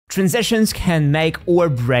Transitions can make or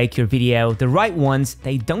break your video. The right ones,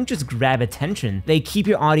 they don't just grab attention, they keep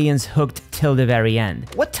your audience hooked till the very end.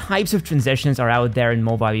 What types of transitions are out there in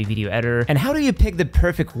Movavi Video Editor, and how do you pick the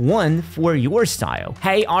perfect one for your style?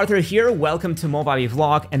 Hey, Arthur here, welcome to Movavi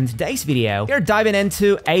Vlog, and in today's video, we're diving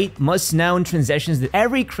into 8 must-known transitions that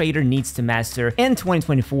every creator needs to master in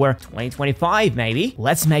 2024, 2025 maybe.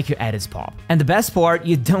 Let's make your edits pop. And the best part,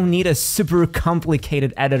 you don't need a super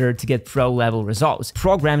complicated editor to get pro-level results.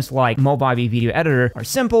 Programs like Movavi Video Editor are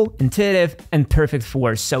simple, intuitive, and perfect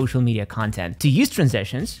for social media content. To use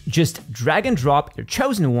transitions, just drag and drop your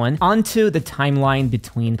chosen one onto the timeline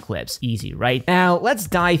between clips. Easy, right? Now, let's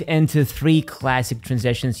dive into 3 classic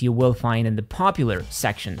transitions you will find in the popular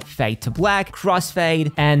section: fade to black,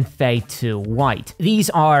 crossfade, and fade to white. These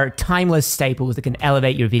are timeless staples that can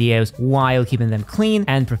elevate your videos while keeping them clean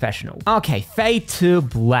and professional. Okay, fade to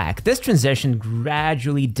black. This transition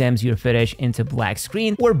gradually dims your footage into black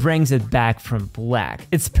screen or brings it back from black.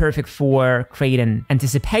 It's perfect for creating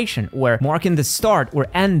anticipation or marking the start or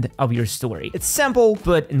end of your story. It's simple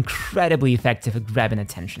but incredibly effective at grabbing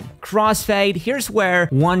attention. Crossfade, here's where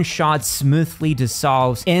one shot smoothly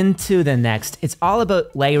dissolves into the next. It's all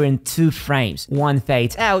about layering 2 frames. One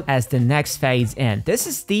fades out as the next fades in. This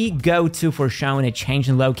is the go-to for showing a change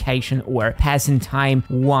in location or passing time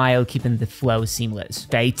while keeping the flow seamless.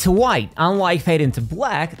 Fade to white. Unlike fade into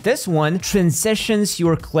black, this one transitions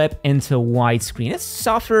your clip into widescreen. It's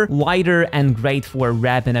softer, lighter, and great for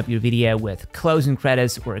wrapping up your video with closing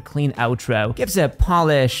credits or a clean outro. Gives a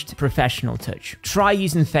polished, professional touch. Try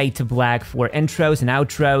using fade to black for intros and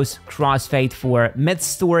outros, crossfade for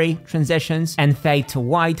mid-story transitions, and fade to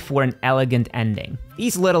white for an elegant ending.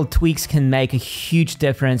 These little tweaks can make a huge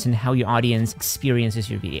difference in how your audience experiences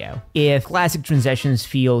your video. If classic transitions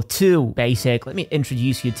feel too basic, let me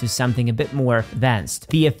introduce you to something a bit more advanced: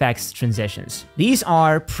 VFX transitions. These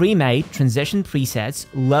are pre-made transition presets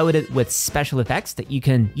loaded with special effects that you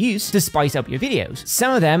can use to spice up your videos.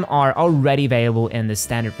 Some of them are already available in the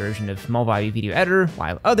standard version of Movavi Video Editor,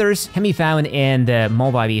 while others can be found in the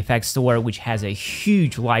Movavi Effects Store, which has a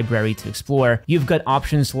huge library to explore. You've got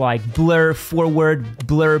options like blur forward,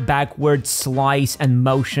 blur backward, slice, and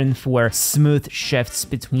motion for smooth shifts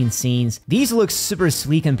between scenes. These look super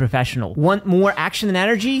sleek and professional. Want more action and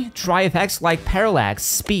energy? Try effects like parallax,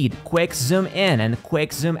 speed, quick zoom in, and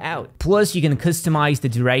quick zoom out. Plus, you can customize the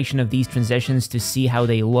duration of these transitions to see how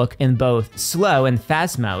they look in both slow and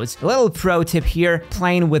fast modes. A little pro tip here: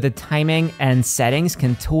 playing with the timing and settings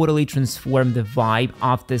can totally transform the vibe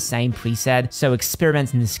of the same preset, so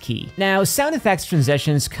experimenting is key. Now, sound effects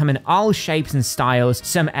transitions come in all shapes and styles.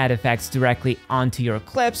 Some add effects directly onto your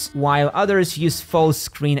clips, while others use full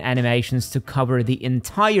screen animations to cover the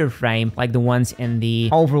entire frame, like the ones in the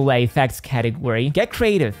overlay effects category. Get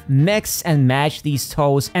creative, mix and match these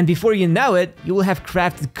tools, and before you know it, you will have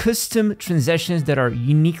crafted custom transitions that are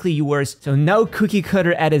uniquely yours, so no cookie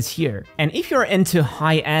cutter edits here. And if you're into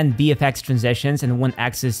high-end VFX transitions and want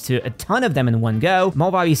access to a ton of them in one go,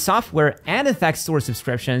 Movavi software and effects store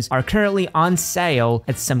subscriptions are currently on sale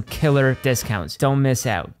at some killer discounts. Don't miss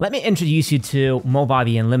out. Let me introduce you to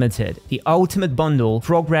Movavi Unlimited, the ultimate bundle,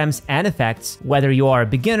 programs and effects. Whether you are a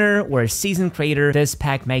beginner or a seasoned creator, this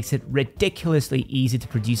pack makes it ridiculously easy to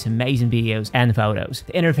produce amazing videos and photos.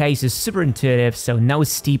 The interface is super intuitive, so no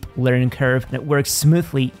steep learning curve, and it works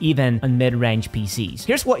smoothly even on mid-range PCs.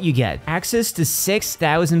 Here's what you get: access to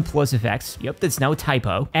 6,000 plus effects, yep, that's no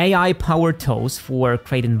typo, AI-powered tools for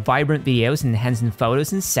creating vibrant videos and enhancing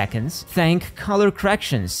photos in seconds, think color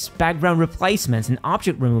corrections, background replacement, and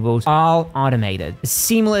object removals, all automated. A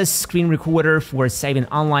seamless screen recorder for saving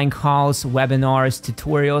online calls, webinars,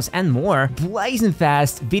 tutorials, and more. Blazing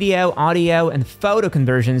fast video, audio, and photo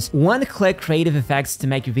conversions. One-click creative effects to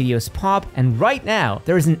make your videos pop. And right now,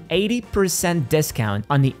 there is an 80% discount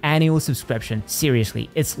on the annual subscription. Seriously,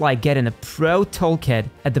 it's like getting a pro toolkit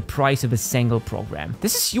at the price of a single program.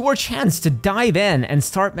 This is your chance to dive in and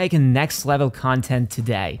start making next-level content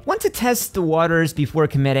today. Want to test the waters before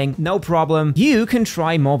committing? No problem. You can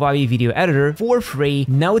try Movavi Video Editor for free,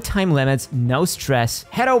 no time limits, no stress.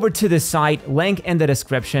 Head over to the site, link in the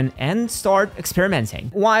description, and start experimenting.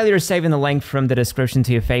 While you're saving the link from the description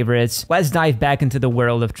to your favorites, let's dive back into the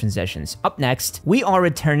world of transitions. Up next, we are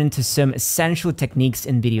returning to some essential techniques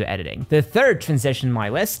in video editing. The third transition on my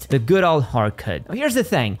list, the good old hard cut. Now, here's the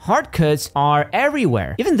thing: hard cuts are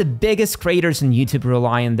everywhere. Even the biggest creators on YouTube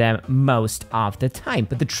rely on them most of the time.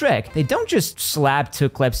 But the trick, they don't just slap 2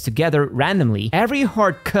 clips together randomly. importantly, every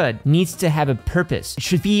hard cut needs to have a purpose. It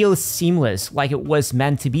should feel seamless, like it was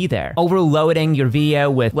meant to be there. Overloading your video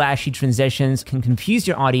with flashy transitions can confuse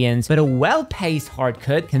your audience, but a well-paced hard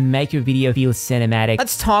cut can make your video feel cinematic.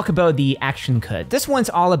 Let's talk about the action cut. This one's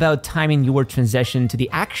all about timing your transition to the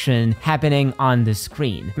action happening on the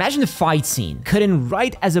screen. Imagine a fight scene, cut in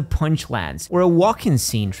right as a punch lands, or a walk-in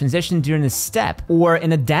scene, transition during a step, or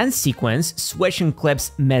in a dance sequence, switching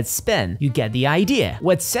clips mid-spin. You get the idea.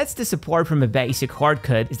 What sets this apart from a basic hard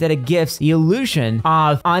cut is that it gives the illusion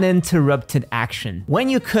of uninterrupted action. When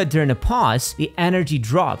you cut during a pause, the energy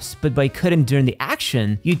drops, but by cutting during the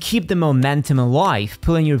action, you keep the momentum alive,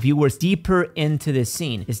 pulling your viewers deeper into the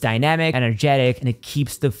scene. It's dynamic, energetic, and it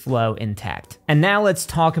keeps the flow intact. And now let's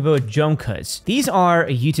talk about jump cuts. These are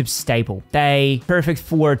a YouTube staple. They're perfect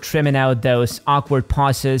for trimming out those awkward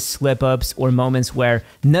pauses, slip-ups, or moments where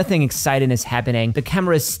nothing exciting is happening. The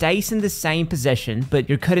camera stays in the same position, but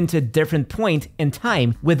you're cut into a different point in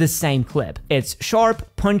time with the same clip. It's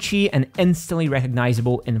sharp, punchy, and instantly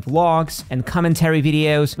recognizable in vlogs and commentary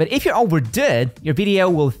videos. But if you overdo it, your video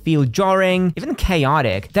will feel jarring, even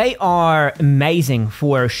chaotic. They are amazing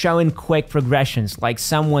for showing quick progressions, like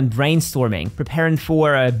someone brainstorming, preparing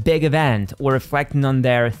for a big event, or reflecting on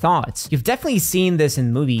their thoughts. You've definitely seen this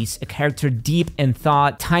in movies, a character deep in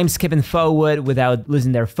thought, time skipping forward without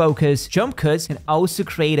losing their focus. Jump cuts can also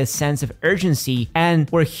create a sense of urgency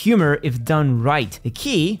or humor if done right. The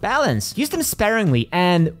key, balance. Use them sparingly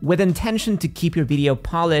and with intention to keep your video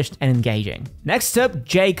polished and engaging. Next up,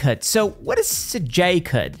 J-cut. So what is a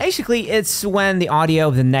J-cut? Basically, it's when the audio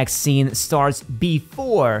of the next scene starts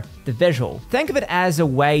before the visual. Think of it as a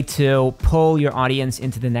way to pull your audience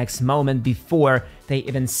into the next moment before they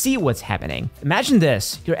even see what's happening. Imagine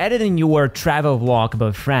this, you're editing your travel vlog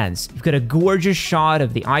about France. You've got a gorgeous shot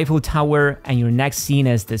of the Eiffel Tower, and your next scene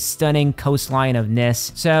is the stunning coastline of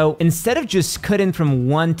Nice. So instead of just cutting from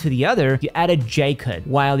one to the other, you add a J-cut.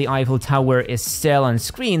 While the Eiffel Tower is still on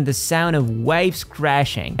screen, the sound of waves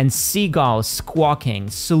crashing and seagulls squawking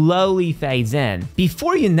slowly fades in.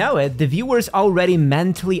 Before you know it, the viewer's already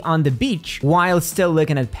mentally on the beach while still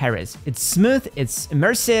looking at Paris. It's smooth, it's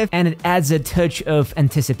immersive, and it adds a touch of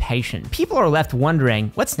anticipation. People are left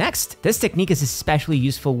wondering, what's next? This technique is especially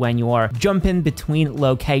useful when you are jumping between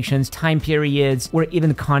locations, time periods, or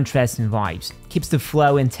even contrasts and vibes. Keeps the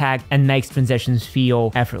flow intact and makes transitions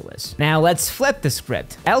feel effortless. Now let's flip the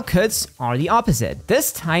script. L-cuts are the opposite.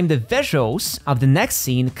 This time the visuals of the next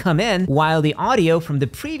scene come in while the audio from the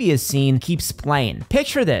previous scene keeps playing.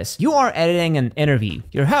 Picture this, you are editing an interview.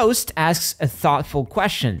 Your host asks a thoughtful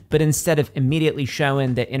question, but instead of immediately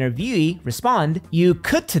showing the interviewee respond, you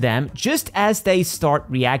cut to them just as they start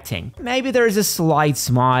reacting. Maybe there's a slight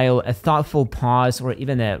smile, a thoughtful pause, or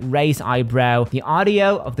even a raised eyebrow. The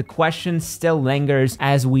audio of the question still lingers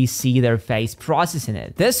as we see their face processing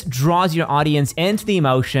it. This draws your audience into the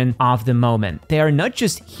emotion of the moment. They are not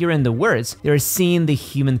just hearing the words, they're seeing the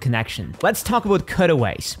human connection. Let's talk about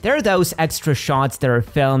cutaways. There are those extra shots that are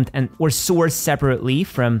filmed or sourced separately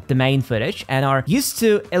from the main footage and are used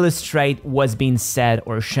to illustrate what's being said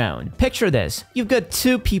or shown. Picture this. You've got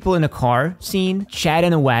two people in a car scene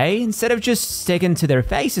chatting away. Instead of just sticking to their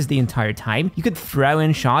faces the entire time, you could throw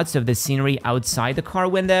in shots of the scenery outside the car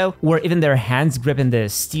window, or even their hands gripping the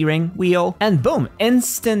steering wheel, and boom,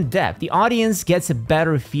 instant depth. The audience gets a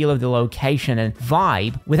better feel of the location and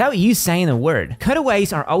vibe without you saying a word.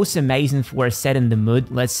 Cutaways are also amazing for setting the mood.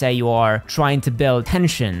 Let's say you are trying to build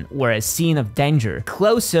tension or a scene of danger.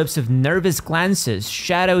 Close-ups of nervous glances,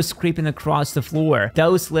 shadows creeping across the floor.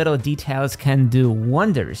 Those little details can do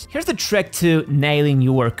wonders. Here's the trick to nailing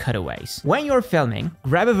your cutaways. When you're filming,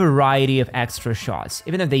 grab a variety of extra shots,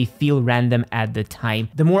 even if they feel random at the time.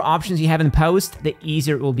 The more options you have in post, the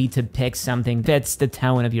easier it will be to pick something that fits the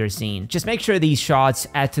tone of your scene. Just make sure these shots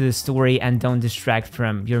add to the story and don't distract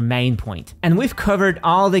from your main point. And we've covered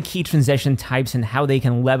all the key transition types and how they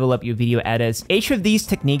can level up your video edits. Each of these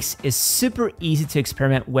techniques is super easy to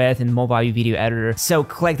experiment with in Movavi Video Editor, so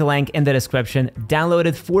click the link in the description, download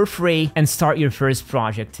it for free, and start your first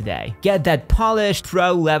project today. Get that polished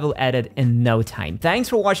pro level edit in no time. Thanks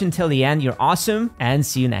for watching till the end, you're awesome, and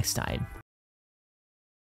see you next time.